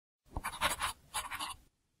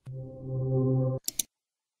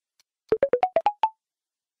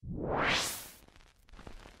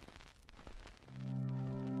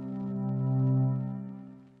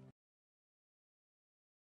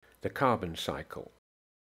The carbon cycle.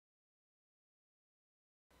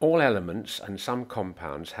 All elements and some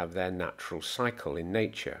compounds have their natural cycle in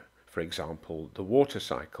nature, for example, the water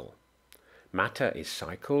cycle. Matter is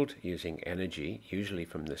cycled using energy, usually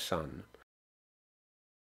from the sun.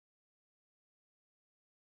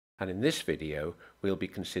 And in this video, we'll be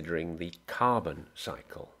considering the carbon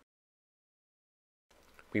cycle.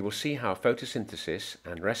 We will see how photosynthesis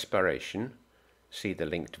and respiration, see the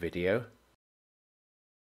linked video,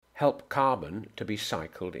 help carbon to be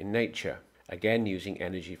cycled in nature, again using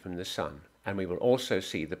energy from the sun, and we will also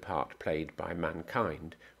see the part played by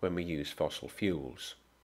mankind when we use fossil fuels.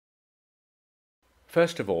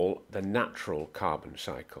 First of all, the natural carbon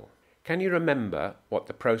cycle. Can you remember what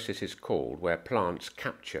the process is called where plants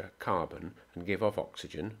capture carbon and give off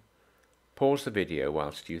oxygen? Pause the video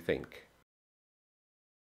whilst you think.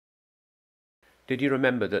 Did you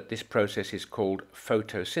remember that this process is called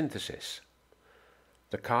photosynthesis?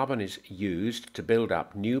 The carbon is used to build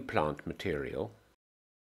up new plant material.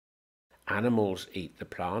 Animals eat the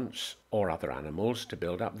plants or other animals to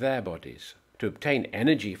build up their bodies. To obtain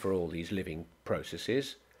energy for all these living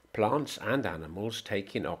processes, plants and animals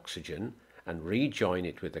take in oxygen and rejoin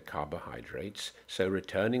it with the carbohydrates, so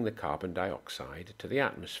returning the carbon dioxide to the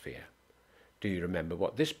atmosphere. Do you remember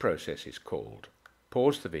what this process is called?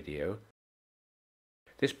 Pause the video.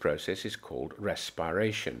 This process is called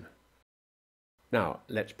respiration. Now,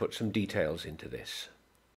 let's put some details into this.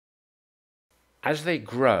 As they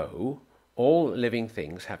grow, all living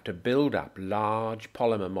things have to build up large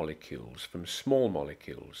polymer molecules from small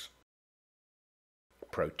molecules.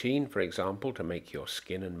 Protein, for example, to make your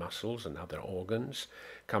skin and muscles and other organs,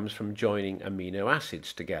 comes from joining amino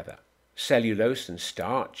acids together. Cellulose and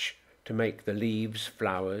starch to make the leaves,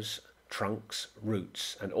 flowers, trunks,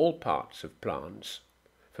 roots, and all parts of plants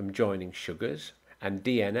from joining sugars, and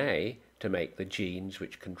DNA to make the genes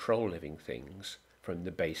which control living things from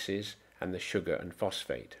the bases and the sugar and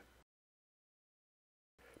phosphate.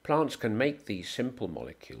 Plants can make these simple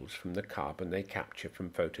molecules from the carbon they capture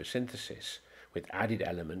from photosynthesis, with added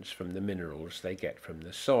elements from the minerals they get from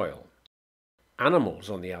the soil. Animals,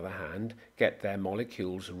 on the other hand, get their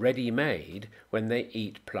molecules ready-made when they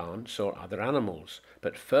eat plants or other animals,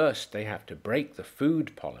 but first they have to break the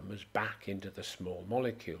food polymers back into the small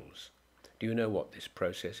molecules. Do you know what this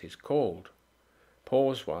process is called?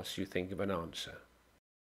 Pause whilst you think of an answer.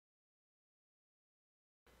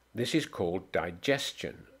 This is called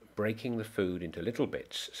digestion, breaking the food into little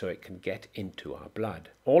bits so it can get into our blood.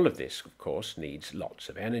 All of this, of course, needs lots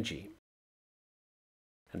of energy.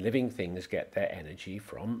 And living things get their energy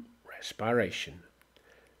from respiration.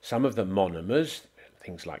 Some of the monomers,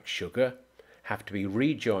 things like sugar, have to be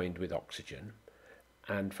rejoined with oxygen,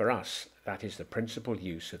 and for us, that is the principal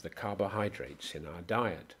use of the carbohydrates in our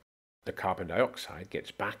diet. The carbon dioxide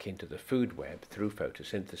gets back into the food web through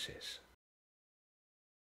photosynthesis.